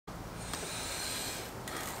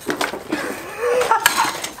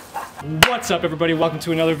What's up, everybody? Welcome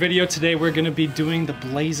to another video. Today we're gonna be doing the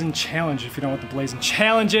Blazing Challenge. If you don't know what the Blazing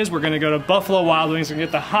Challenge is, we're gonna go to Buffalo Wild Wings. We're gonna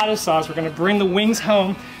get the hottest sauce. We're gonna bring the wings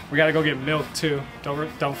home. We gotta go get milk too.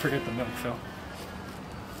 Don't forget the milk, Phil.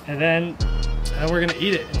 And then we're gonna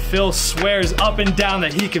eat it. And Phil swears up and down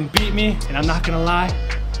that he can beat me. And I'm not gonna lie,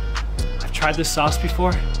 I've tried this sauce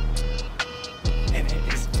before, and it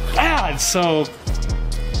is bad. So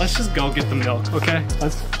let's just go get the milk, okay?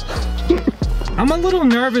 I'm a little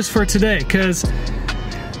nervous for today because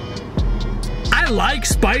I like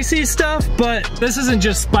spicy stuff, but this isn't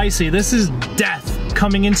just spicy. This is death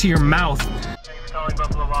coming into your mouth. Thank you for calling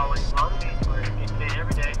Buffalo Wild Wings Long Beach. We're today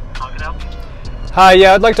every day. How can I help you? Hi,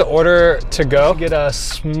 yeah, I'd like to order to go. Get a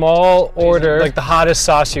small order, like the hottest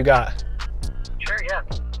sauce you got. Sure, yeah.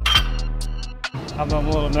 I'm a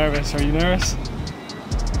little nervous. Are you nervous?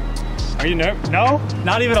 Are you nervous? No?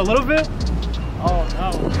 Not even a little bit? Oh no.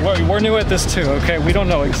 We're new at this too, okay? We don't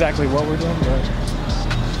know exactly what we're doing, but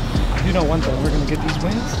I do know one thing. We're gonna get these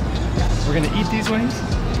wings, we're gonna eat these wings,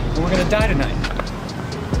 and we're gonna die tonight.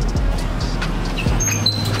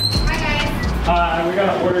 Hi guys. Hi, we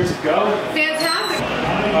got an order to go. Fantastic.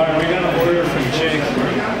 Alright, we got an order from Jake.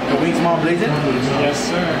 The wings small blazing? Yes,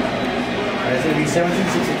 sir. Alright, it's gonna be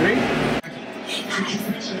 1763.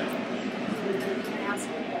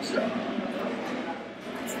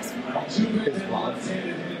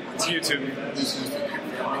 It's YouTube.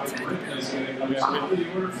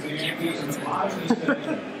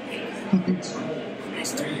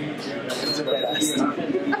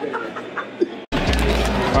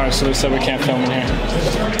 Alright, so they said we can't film in here.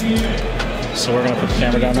 So we're gonna put the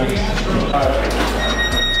camera down there.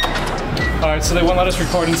 Alright, so they won't let us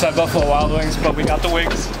record inside Buffalo Wild Wings, but we got the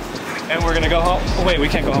wings. And we're gonna go home. Oh wait, we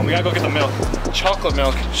can't go home. We gotta go get the milk. Chocolate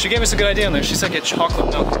milk. She gave us a good idea on there. She said get chocolate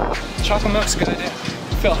milk. Chocolate milk's a good idea.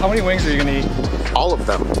 Phil, how many wings are you gonna eat? All of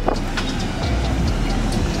them.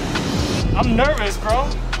 I'm nervous, bro.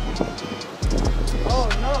 Oh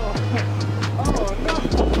no. Oh no.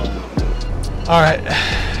 Alright.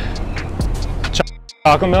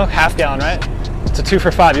 Chocolate milk, half gallon, right? It's a 2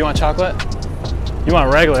 for $5. You want chocolate? You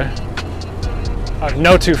want regular?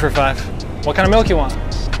 No 2 for $5. What kind of milk you want?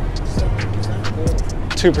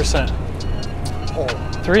 2%. Oh.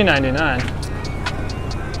 $3.99.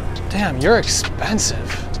 Damn, you're expensive.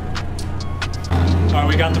 Alright,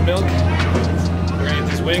 we got the milk. We're gonna get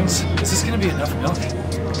these wings. Is this gonna be enough milk?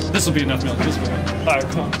 This will be enough milk. This will be enough. Alright,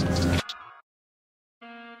 come on.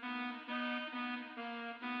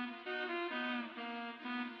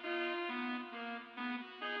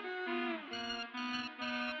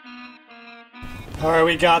 Alright,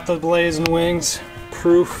 we got the blazing wings.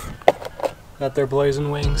 Proof that they're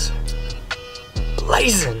blazing wings.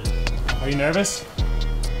 Blazing! Are you nervous?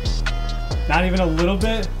 Not even a little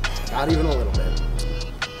bit? Not even a little bit.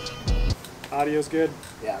 Audio's good?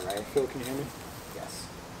 Yeah, right. Phil, can you hear me? Yes.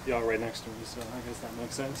 Y'all right next to me, so I guess that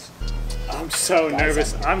makes sense. I'm so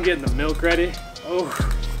nervous. I'm getting the milk ready. Oh,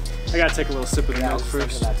 I gotta take a little sip of the milk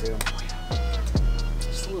first. That too.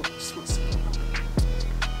 Just a little sip.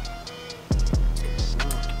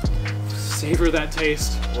 Savor that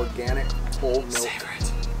taste. Organic whole milk. Savor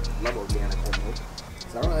it. Love organic whole milk.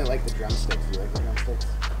 So I don't really like the drumsticks. Do you like the drumsticks?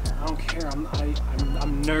 I don't care.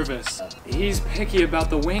 I'm nervous. He's picky about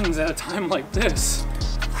the wings at a time like this.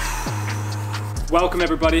 Welcome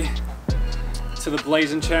everybody to the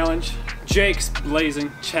Blazing Challenge. Jake's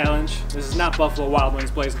Blazing Challenge. This is not Buffalo Wild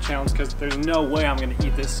Wings Blazing Challenge because there's no way I'm gonna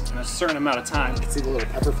eat this in a certain amount of time. I can see the little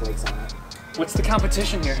pepper flakes on it. What's the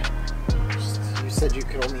competition here? You said you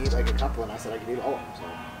could only eat like a couple, and I said I could eat all of them.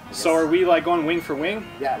 So are we like going wing for wing?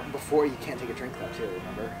 Yeah, before you can't take a drink though too,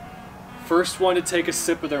 remember? First one to take a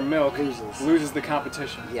sip of their milk loses the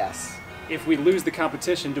competition. Yes. If we lose the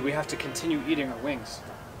competition, do we have to continue eating our wings?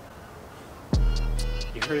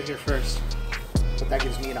 You heard it here first. But that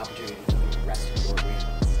gives me an opportunity to eat the rest of your wings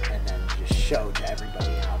and then just show to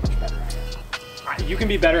everybody how much better I am. You can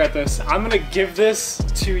be better at this. I'm gonna give this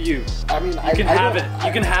to you. I mean, you can have it.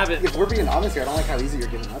 You can have it. If we're being honest here, I don't like how easy you're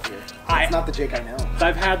giving up here. It's not the Jake I know.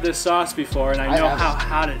 I've had this sauce before, and I know how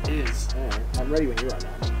hot it is. Alright, I'm ready when you are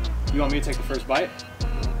now. You want me to take the first bite?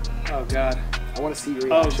 Oh God. I want to see your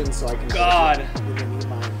reaction so I can. God.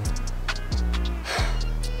 Mine.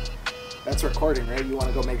 That's recording, right? You want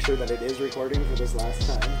to go make sure that it is recording for this last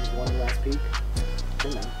time. This one last peek.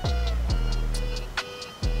 Come on.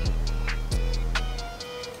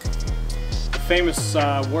 The famous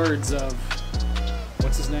words of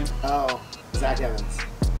what's his name? Oh, Zach Evans.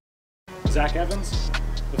 Zach Evans?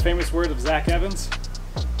 The famous word of Zach Evans?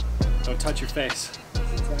 Don't touch your face.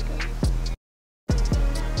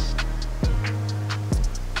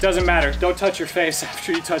 Doesn't matter. Don't touch your face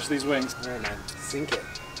after you touch these wings. All right, man. Sink it.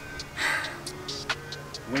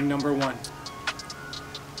 Wing number 1.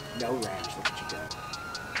 No ranch. Look at you go.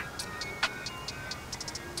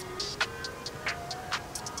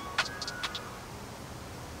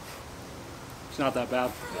 It's not that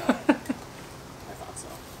bad. I thought so.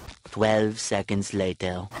 12 seconds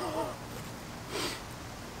later.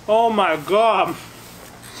 Oh my god.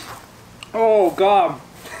 Oh god.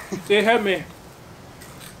 It hit me.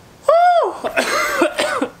 Woo!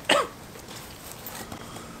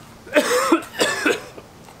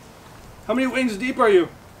 How many wings deep are you?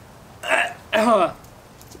 I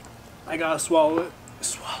gotta swallow it.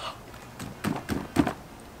 Swallow.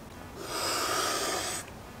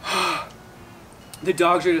 The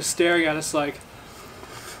dogs are just staring at us like,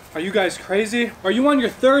 are you guys crazy? Are you on your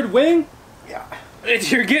 3rd wing? Yeah. It's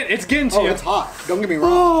getting to you. Oh, it's hot. Don't get me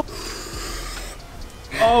wrong.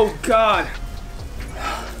 Oh god.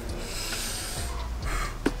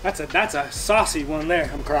 That's a saucy one there.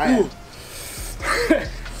 I'm crying.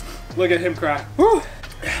 Look at him cry. Woo.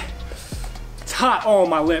 It's hot. Oh,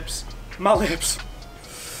 my lips. My lips.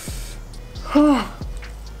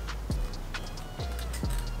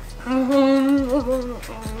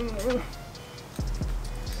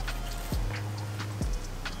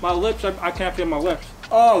 My lips, I can't feel my lips.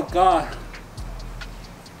 Oh god.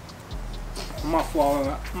 I'm not swallowing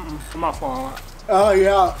that. I'm not swallowing that. Oh,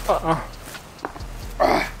 yeah.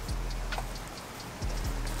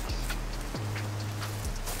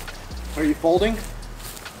 Are you folding?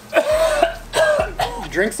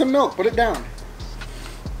 Drink some milk. Put it down.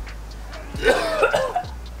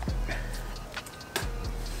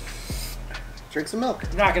 Drink some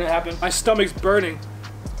milk. Not gonna happen. My stomach's burning.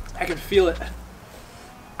 I can feel it.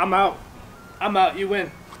 I'm out. I'm out. You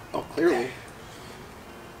win. Oh, clearly.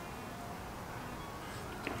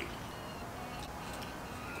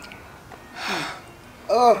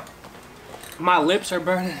 Oh. My lips are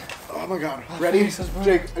burning. Oh my god. Ready?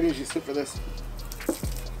 Jake, I need you to sit for this.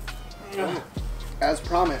 As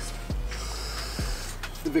promised,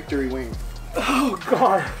 the victory wing. Oh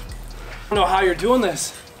god. I don't know how you're doing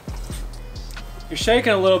this. You're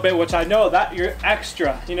shaking a little bit, which I know that you're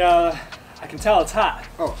extra. You know, I can tell it's hot.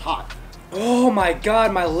 Oh, it's hot. Oh my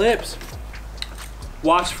god, my lips.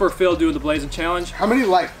 Watch for Phil doing the blazing challenge. How many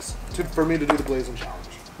likes for me to do the blazing challenge?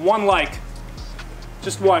 1 like.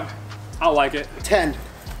 Just 1. I'll like it. 10.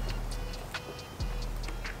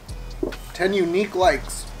 10 unique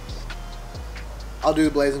likes. I'll do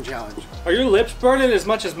the blazing challenge. Are your lips burning as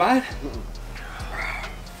much as mine?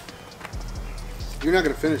 You're not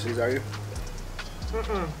gonna finish these, are you?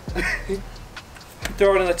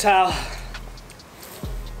 Throw it in the towel.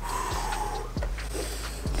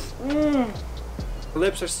 My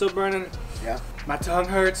lips are still burning. Yeah. My tongue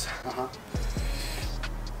hurts. Uh-huh.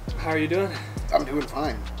 How are you doing? I'm doing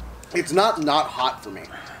fine. It's not hot for me.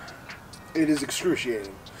 It is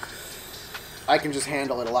excruciating. I can just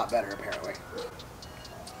handle it a lot better, apparently.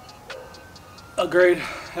 Agreed.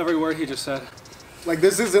 Every word he just said. Like,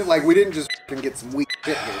 this isn't like we didn't just f***ing get some weak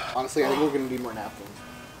shit here. Honestly, I think we're gonna need more napkins.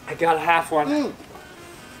 I got a half one.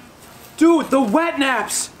 Dude, the wet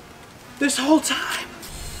naps! This whole time!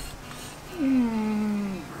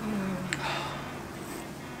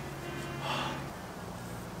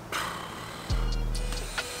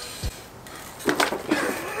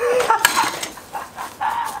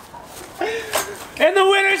 And the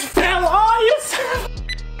winners fell! Oh, you son of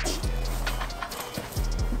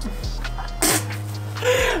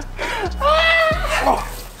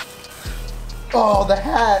Oh, the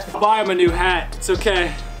hat! I'll buy him a new hat. It's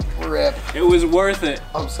okay. Rip. It was worth it.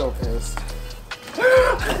 I'm so pissed.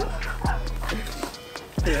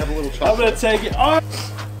 Hey, have a little I'm chocolate. gonna take it. Oh.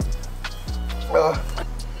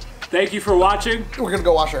 Thank you for watching. We're gonna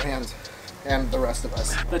go wash our hands. And the rest of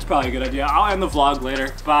us. That's probably a good idea. I'll end the vlog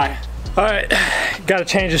later. Bye. All right, gotta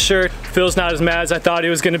change the shirt. Phil's not as mad as I thought he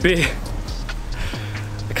was gonna be.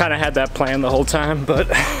 I kinda had that plan the whole time, but.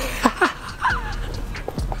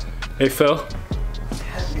 Hey, Phil.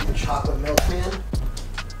 Had to get the chocolate milk, man.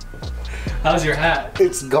 How's your hat?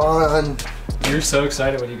 It's gone. You were so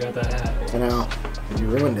excited when you got that hat. I know. You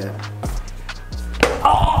ruined it.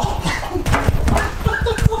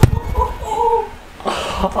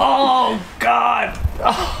 Oh, God.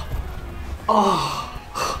 Oh.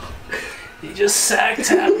 He just sack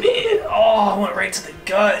tapped me. Oh, I went right to the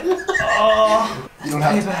gut. Oh. You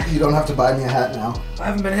don't have to buy me a hat now. I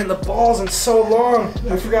haven't been hitting the balls in so long.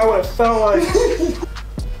 I forgot what it felt like.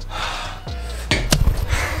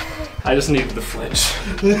 I just needed the flinch.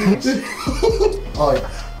 Oh yeah,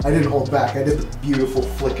 I didn't hold back. I did the beautiful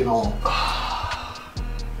flick and all.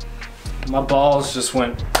 My balls just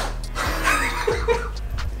went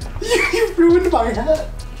You ruined my hat.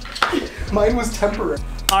 Mine was temporary.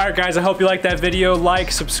 Alright guys, I hope you liked that video. Like,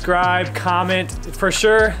 subscribe, comment. For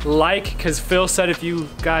sure, like, because Phil said if you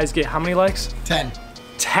guys get how many likes? 10.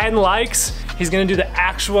 10 likes, he's gonna do the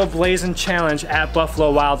actual Blazing Challenge at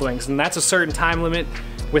Buffalo Wild Wings. And that's a certain time limit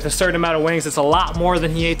with a certain amount of wings. It's a lot more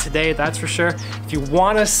than he ate today, that's for sure. If you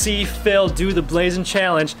wanna see Phil do the Blazing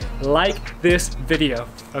Challenge, like this video,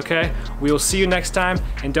 okay? We will see you next time,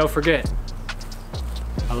 and don't forget,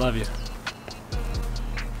 I love you.